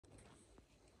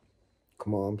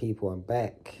Come on, people, I'm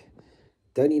back.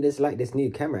 Don't you just like this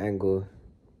new camera angle?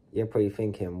 You're probably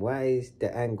thinking, why is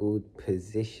the angled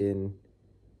position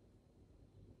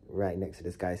right next to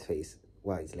this guy's face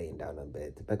while he's laying down on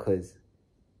bed? Because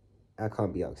I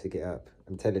can't be asked to get up.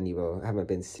 I'm telling you, bro, I haven't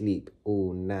been asleep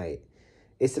all night.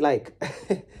 It's like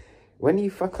when you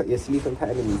fuck up your sleeping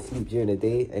pattern and you sleep during the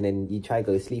day and then you try to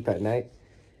go to sleep at night,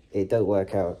 it don't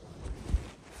work out.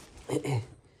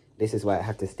 This is why I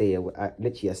have to stay awake. I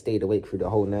stayed awake through the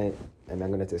whole night, and I'm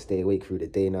going to have to stay awake through the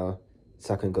day now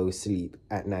so I can go sleep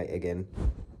at night again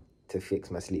to fix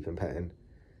my sleeping pattern.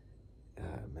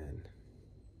 Man.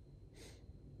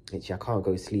 Literally, I can't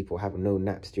go sleep or have no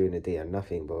naps during the day or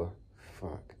nothing, bro.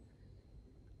 Fuck.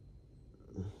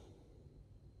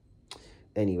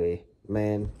 Anyway,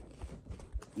 man,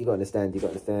 you gotta understand.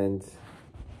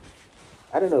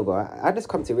 I don't know, but I just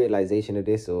come to realization of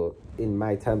this, or in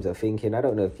my terms of thinking, I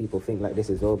don't know if people think like this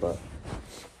as well, but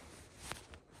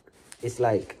it's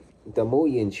like the more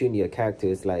you in tune your character,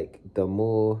 it's like the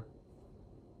more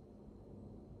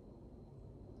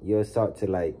you'll start to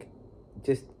like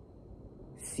just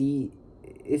see.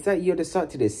 It's like you'll just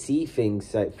start to just see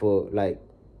things like you'll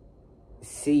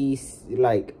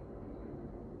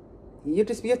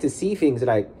just be able to see things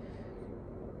like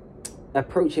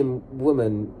approaching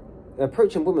women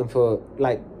for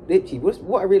like literally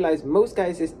what I realized, most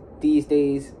guys these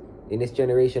days in this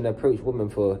generation approach women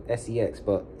for sex,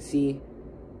 but see,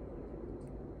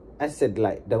 I said,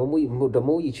 like the more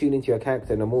you tune into your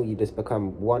character and the more you just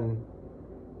become one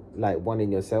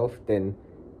in yourself, then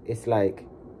it's like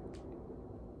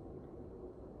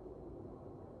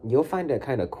you'll find that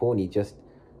kind of corny just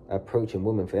approaching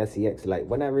women for sex. Like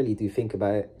when I really do think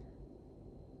about it,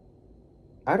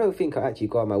 I don't think I actually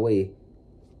got my way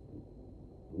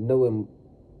knowing,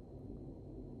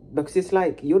 because it's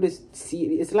like you're just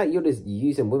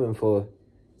using women for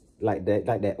like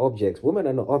they're objects. Women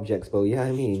are not objects, bro. You know what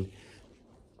I mean?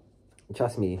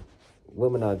 Trust me,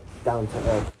 women are down to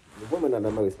earth. Women are the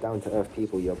most down to earth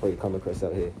people you'll probably come across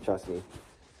out here. Trust me.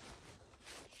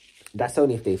 That's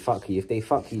only if they fuck you. If they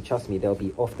fuck you, trust me, they'll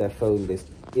be off their phone, just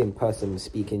in person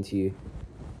speaking to you,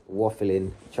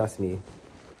 waffling. Trust me.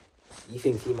 You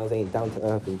think females ain't down to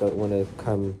earth and don't want to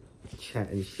come chat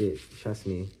and shit? Trust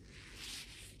me.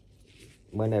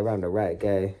 When they're around the right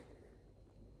guy,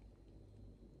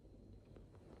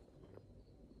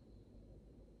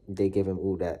 they give him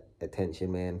all that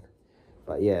attention, man.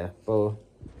 But yeah, bro,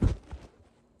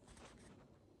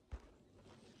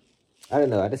 I don't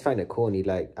know, I just find it corny.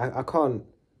 Like I can't,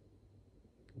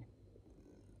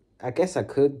 I guess I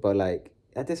could, but like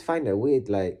I just find it weird.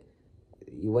 Like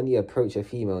when you approach a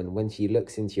female and when she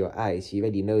looks into your eyes, she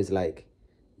already knows like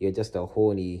you're just a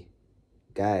horny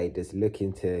guy just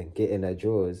looking to get in her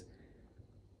drawers.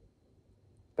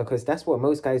 Because that's what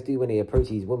most guys do when they approach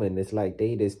these women. It's like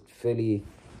they just fully,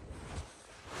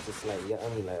 just like, yeah, I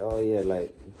mean, like, oh yeah,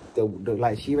 like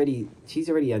like she's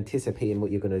already anticipating what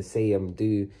you're gonna say and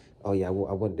do. Oh yeah, I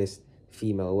want this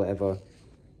female or whatever,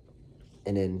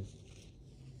 and then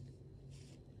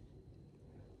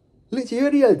literally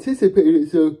already anticipated it.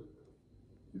 So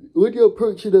when you're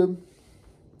approaching them,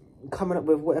 coming up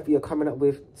with whatever you're coming up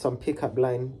with, some pickup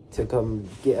line to come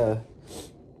get her,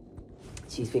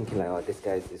 she's thinking like, oh, this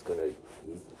guy's just gonna, you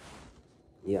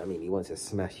know what I mean, he wants to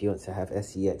smash, he wants to have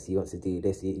sex, he wants to do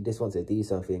this, he just wants to do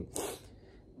something.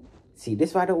 See, this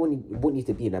is why I don't want you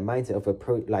to be in a mindset of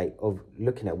of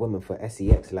looking at women for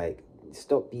sex. Like,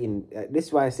 stop being, this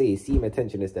is why I say semen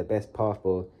attention is the best path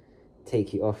for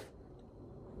take you off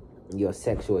your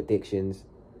sexual addictions.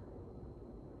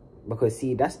 Because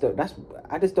see, I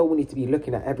just don't want you to be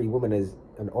looking at every woman as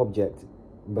an object,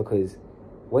 because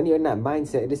when you're in that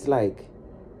mindset, it's like,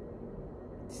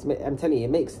 I'm telling you,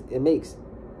 it makes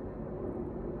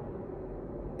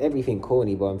everything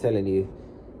corny, but I'm telling you.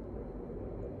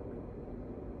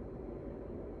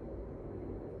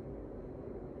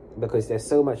 Because there's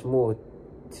so much more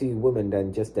to women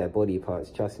than just their body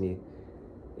parts, trust me.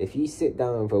 If you sit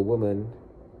down with a woman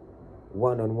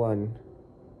one-on-one,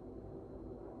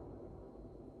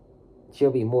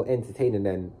 she'll be more entertaining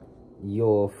than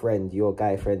your friend, your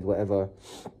guy friend, whatever.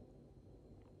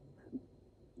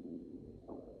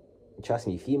 Trust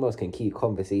me, females can keep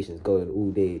conversations going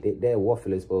all day. They're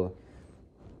wafflers, bro.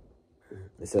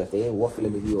 So if they ain't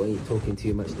waffling with you or ain't talking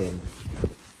too much, then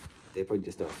they probably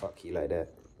just don't fuck you like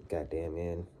that. Goddamn,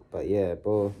 man. But yeah,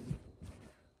 bro.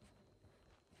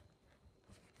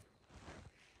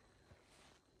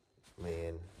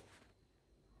 Man,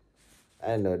 I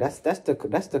don't know. That's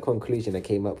the conclusion I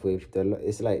came up with.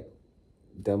 It's like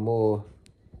the more,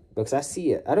 because I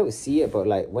see it. I don't see it, but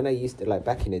like when I used to, like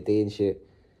back in the day and shit,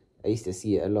 I used to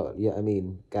see it a lot. Yeah, I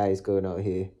mean, guys going out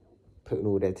here, putting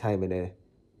all their time and their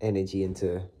energy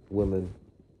into women.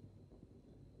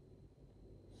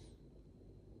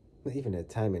 Not even their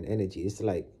time and energy. It's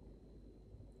like,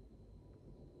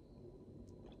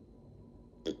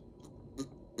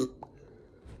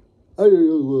 I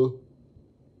don't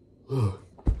know.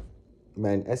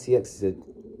 Man, sex is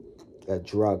a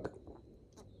drug.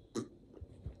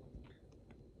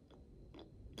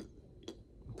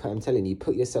 I'm telling you,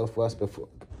 put yourself first before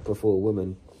a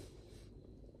woman.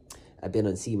 I've been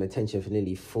on semen attention for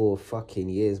nearly 4 fucking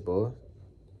years, bro.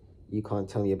 You can't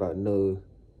tell me about no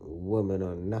woman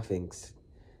or nothings.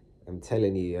 I'm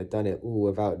telling you, I've done it all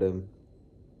without them.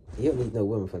 You don't need no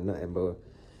woman for nothing, bro.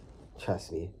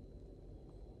 Trust me.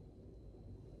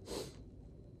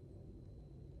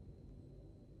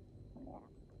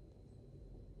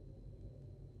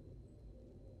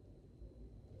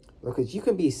 Because you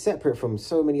can be separate from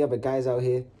so many other guys out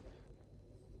here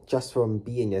just from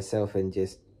being yourself and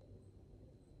just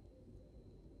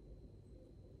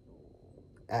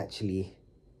actually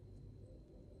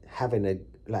having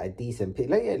a decent pick.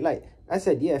 Like I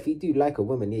said, yeah, if you do like a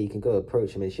woman, yeah, you can go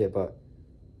approach him and shit, but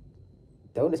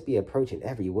don't just be approaching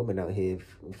every woman out here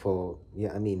for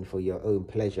your own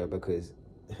pleasure, because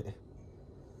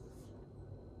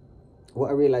what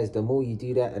I realized, the more you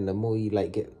do that and the more you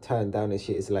like get turned down and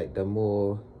shit, it's like the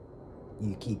more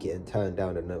you keep getting turned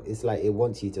down, and it's like it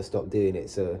wants you to stop doing it.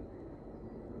 So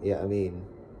yeah, I mean,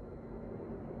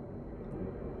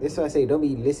 that's why I say, don't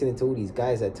be listening to all these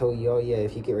guys that tell you, oh yeah,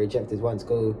 if you get rejected once,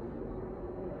 go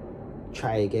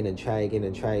try again and try again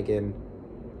and try again.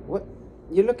 What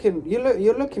you're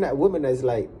looking at women as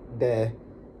like their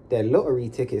lottery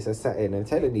tickets are sat in. I'm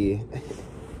telling you.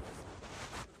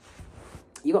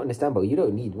 You gotta understand, bro, you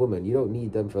don't need women. You don't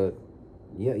need them for,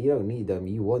 you don't need them.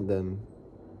 You want them.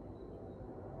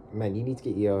 Man, you need to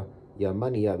get your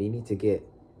money up. You need to get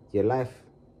your life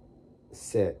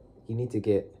set. You need to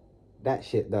get that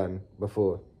shit done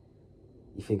before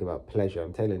you think about pleasure.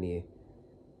 I'm telling you,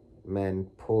 man,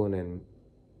 porn and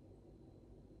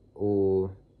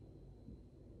all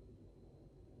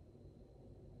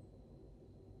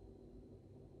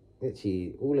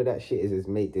literally all of that shit has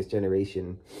made this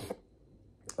generation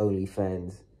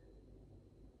OnlyFans.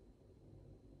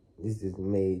 This has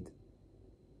made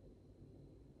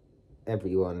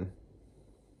everyone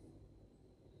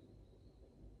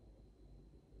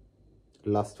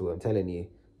lustful. I'm telling you,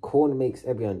 corn makes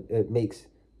everyone, it makes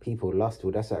people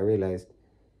lustful. That's what I realized.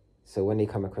 So when they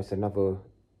come across another,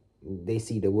 they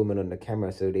see the woman on the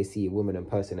camera, so they see a woman in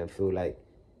person and feel like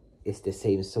it's the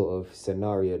same sort of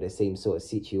scenario, the same sort of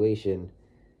situation,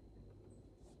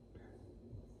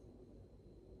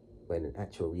 when in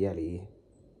actual reality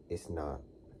it's not.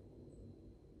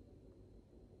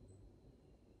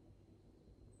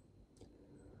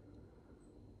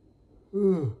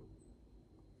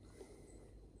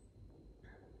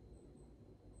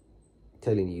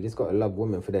 Telling you, you just gotta love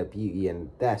women for their beauty, and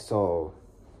that's all.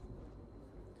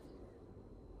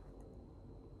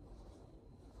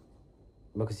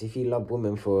 Because if you love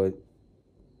women for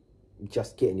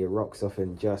just getting your rocks off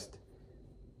and just,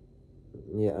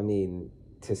 yeah, I mean,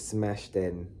 to smash,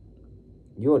 then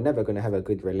you're never gonna have a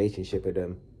good relationship with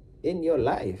them in your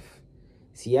life.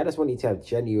 See, I just want you to have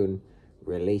genuine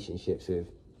relationships with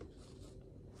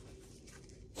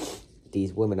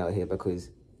these women out here, because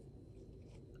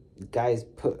guys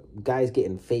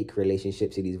getting fake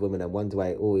relationships with these women, and wonder why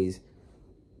it always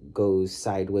goes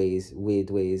sideways, weird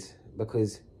ways,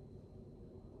 because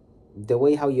the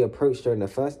way how you approached her in the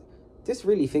first, just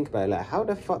really think about it, like, how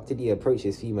the fuck did you approach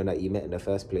this female that you met in the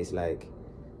first place? Like,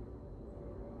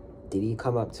 did he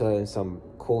come up to her in some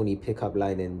corny pickup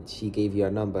line and she gave you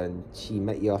a number and she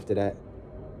met you after that,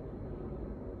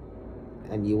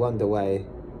 and you wonder why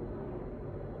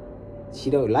she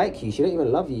don't like you, she don't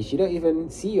even love you, she don't even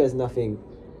see you as nothing?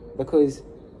 Because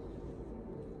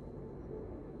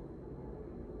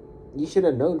you should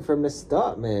have known from the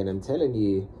start, man. I'm telling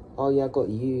you. Oh yeah, I got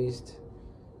used,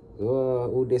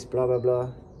 all this blah blah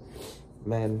blah.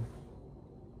 Man,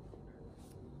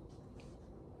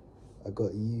 I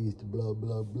got used, blah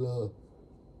blah blah.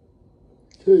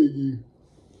 Telling you,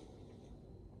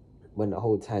 when the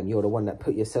whole time you're the one that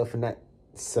put yourself in that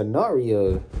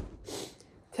scenario.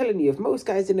 Telling you, if most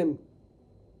guys didn't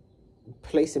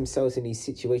place themselves in these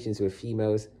situations with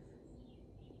females,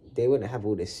 they wouldn't have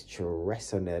all this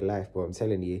stress on their life. But I'm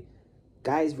telling you,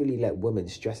 guys really let women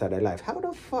stress out their life. How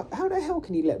the hell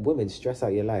can you let women stress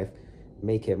out your life,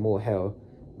 make it more hell,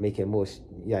 make it more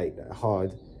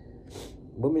hard?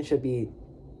 Women should be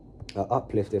an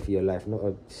uplifter for your life, not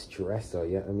a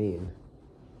stressor. Yeah, I mean,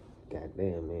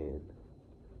 goddamn, man.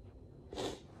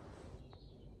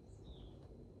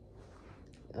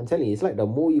 I'm telling you, it's like the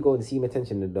more you go and seem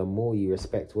attention, the more you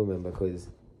respect women, because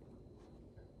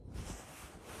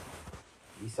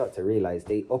you start to realize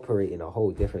they operate in a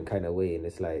whole different kind of way, and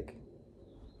it's like,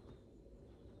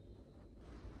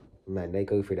 man, they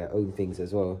go through their own things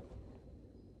as well.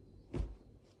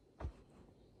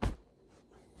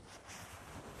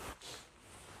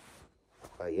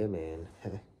 But yeah, man.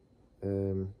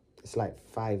 It's like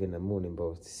 5 in the morning,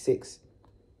 bro. 6,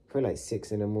 probably like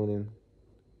 6 in the morning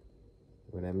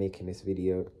when I'm making this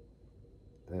video.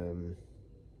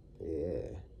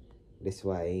 Yeah, this is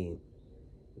why I ain't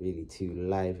really too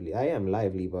lively. I am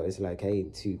lively, but it's like I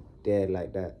ain't too dead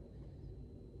like that.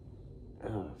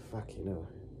 Oh, fuck, you know.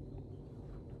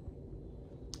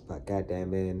 But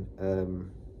goddamn, man.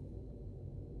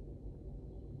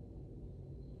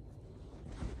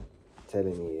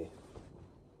 Telling you,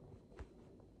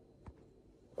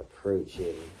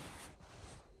 approaching.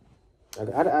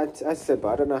 I said, but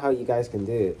I don't know how you guys can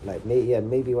do it. Like,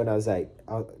 maybe when I was like,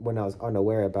 when I was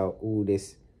unaware about all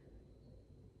this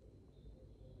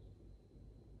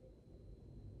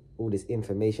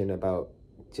information about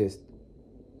just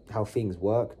how things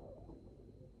work.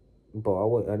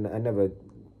 But I never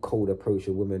cold approach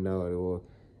a woman now, or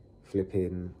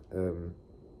flipping,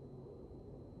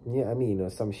 yeah, I mean, or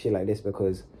some shit like this,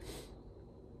 because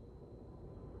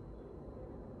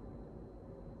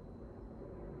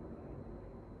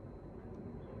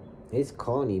it's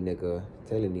corny, nigga,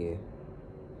 telling you.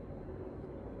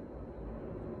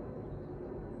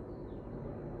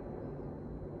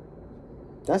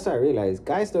 That's what I realized.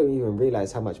 Guys don't even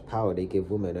realize how much power they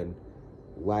give women, and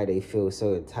why they feel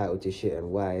so entitled to shit, and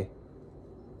why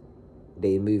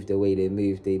they move the way they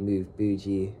move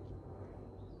bougie.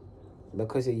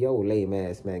 Because of yo lame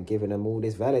ass, man, giving them all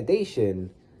this validation.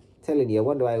 Telling you, I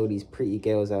wonder why all these pretty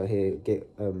girls out here get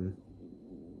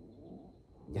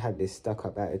have this stuck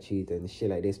up attitude and shit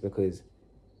like this, because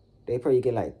they probably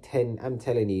get like 10. I'm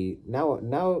telling you, now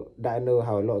that I know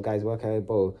how a lot of guys work out here,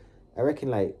 bro, I reckon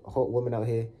like hot women out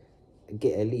here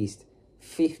get at least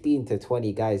 15 to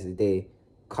 20 guys a day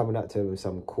coming up to them with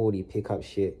some corny pickup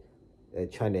shit,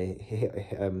 trying to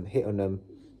hit on them,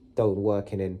 don't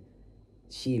work, and then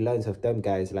she learns of them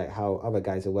guys like how other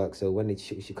guys will work. So when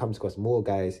she comes across more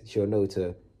guys, she'll know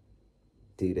to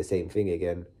do the same thing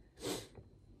again.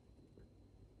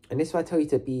 And this is why I tell you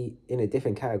to be in a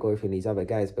different category from these other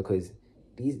guys, because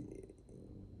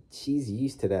she's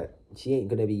used to that. She ain't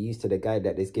gonna be used to the guy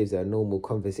that just gives her a normal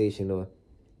conversation, or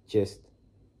just,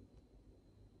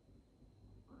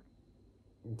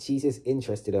 she's just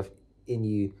interested in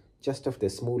you just off the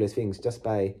smallest things, just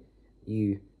by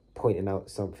you pointing out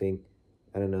something,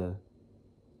 I don't know,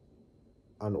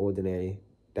 unordinary.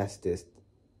 That's just,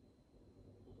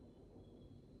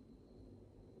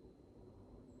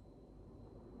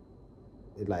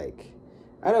 like,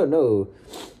 I don't know.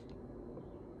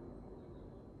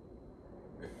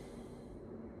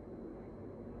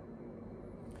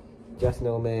 Just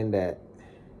know, man, that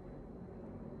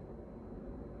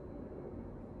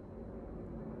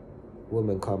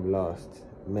women come last,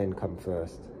 men come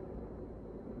first.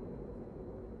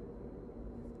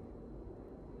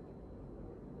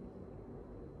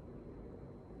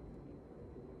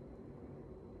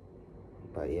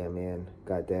 But yeah, man,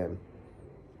 goddamn.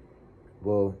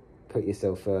 Well, put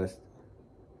yourself first.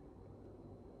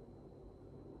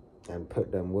 And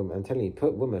put them women, I'm telling you,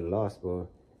 put women last, bro.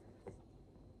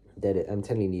 I'm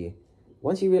telling you,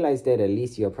 once you realize they're the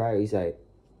least of your priorities, like,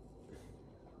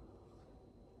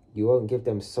 you won't give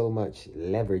them so much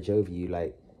leverage over you.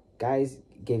 Like, guys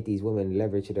give these women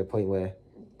leverage to the point where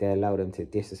they allow them to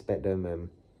disrespect them and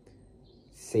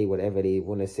say whatever they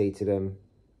want to say to them.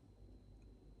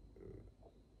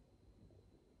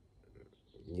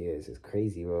 Yeah, it's just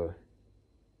crazy, bro.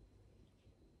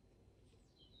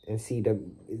 And see,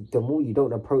 the more you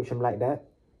don't approach them like that,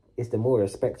 it's the more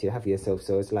respect you have for yourself.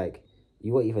 So it's like,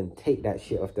 you won't even take that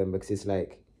shit off them, because it's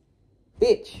like,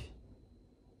 bitch,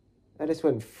 I just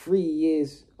went 3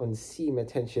 years on seam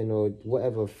attention, or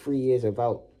whatever, 3 years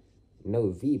without no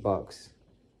V-Bucks.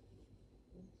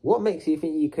 What makes you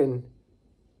think you can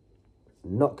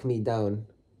knock me down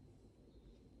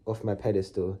off my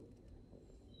pedestal?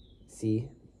 See,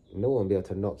 no one will be able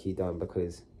to knock you down,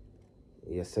 because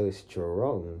you're so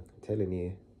strong, I'm telling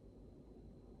you.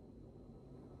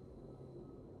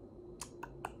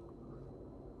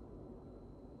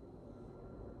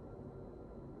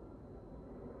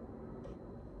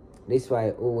 This is why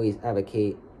I always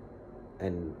advocate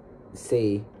and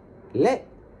say, let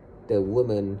the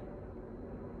woman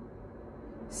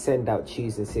send out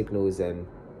choosing signals and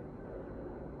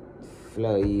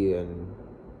flirt you and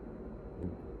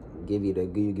give you the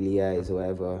googly eyes or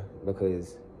whatever,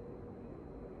 because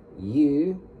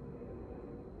you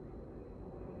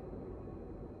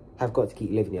have got to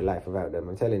keep living your life without them.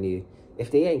 I'm telling you, if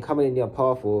they ain't coming in your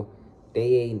path, or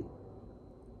they ain't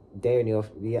there in your,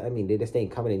 yeah, I mean, they just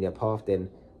ain't coming in your path, then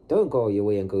don't go out your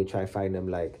way and go try to find them.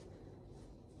 Like,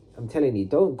 I'm telling you,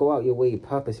 don't go out your way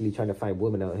purposely trying to find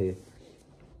women out here.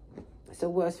 It's the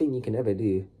worst thing you can ever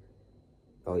do.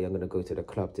 Oh yeah, I'm gonna go to the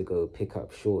club to go pick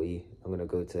up shorty. I'm gonna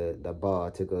go to the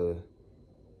bar to go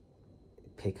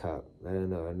pick up, I don't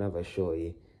know, another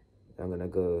shorty. I'm gonna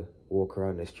go walk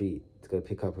around the street to go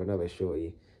pick up another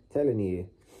shorty. Telling you,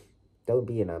 don't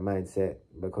be in that mindset,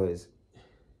 because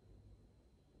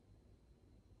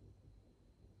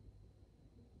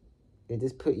it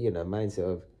just put you in a mindset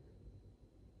of,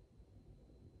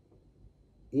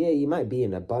 yeah, you might be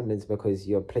in abundance because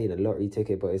you're playing a lottery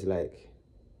ticket, but it's like,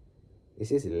 it's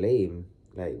just lame.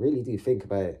 Like, really do think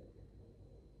about it.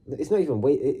 It's not even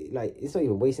it's not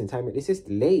even wasting time. It's just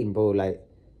lame, bro. Like,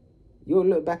 you'll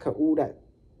look back at all that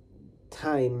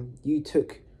time you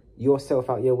took yourself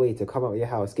out your way to come out of your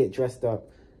house, get dressed up,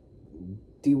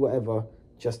 do whatever,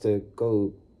 just to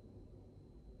go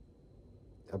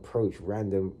approach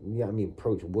random, you know what I mean,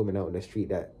 approach women out on the street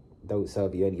that don't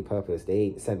serve you any purpose. They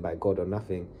ain't sent by God or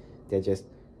nothing. They're just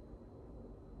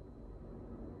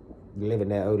living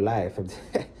their own life. I'm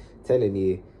telling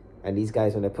you. And these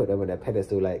guys, when they put them on their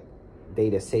pedestal, like they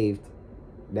just saved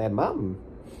their mum.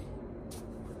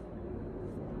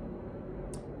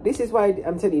 This is why,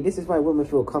 I'm telling you, this is why women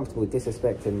feel comfortable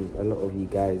disrespecting a lot of you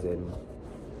guys. And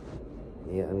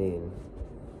yeah, I mean,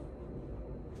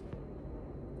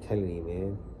 telling you,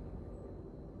 man.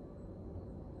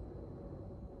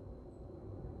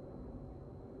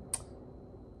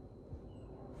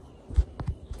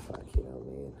 Fuck you know,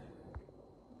 man.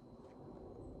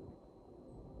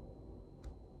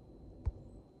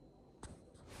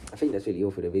 I think that's really all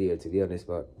for the video, to be honest,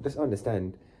 but just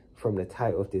understand from the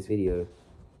title of this video,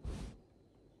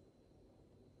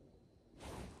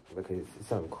 because it's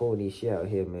some corny shit out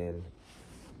here, man,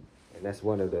 and that's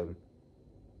one of them.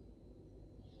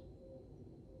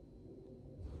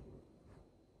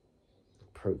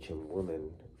 Approaching woman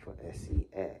for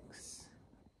sex.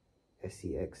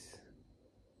 Sex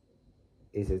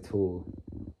is a tool.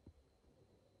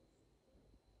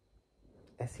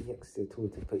 Sex is a tool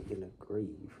to put you in a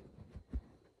grave.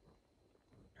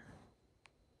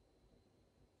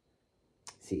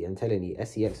 See, I'm telling you,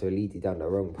 sex will lead you down the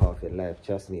wrong path in life.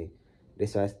 Trust me.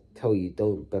 This is why I tell you,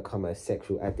 don't become a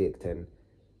sexual addict and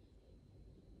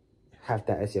have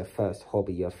that as your first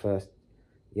hobby, your first,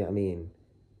 you know what I mean?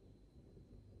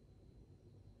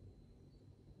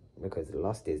 Because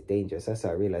lust is dangerous. That's how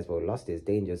I realized, well, lust is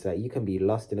dangerous. Like, you can be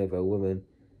lusting over a woman.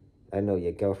 I know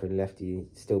your girlfriend left you,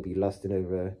 still be lusting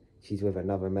over her. She's with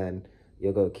another man.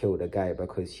 You'll go kill the guy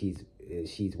because she's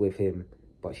with him,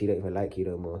 but she don't even like you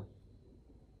no more.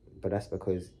 But that's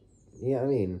because, you know what I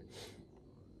mean?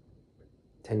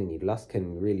 Telling you, lust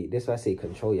can really, this is why I say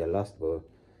control your lust, bro.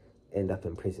 End up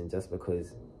in prison just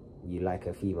because you like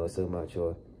a female so much,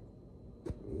 or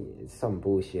some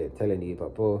bullshit. Telling you,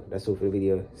 but bro, that's all for the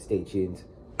video. Stay tuned.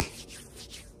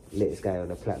 Latest guy on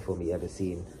the platform you ever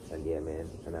seen. And yeah, man,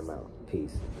 and I'm out.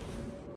 Peace.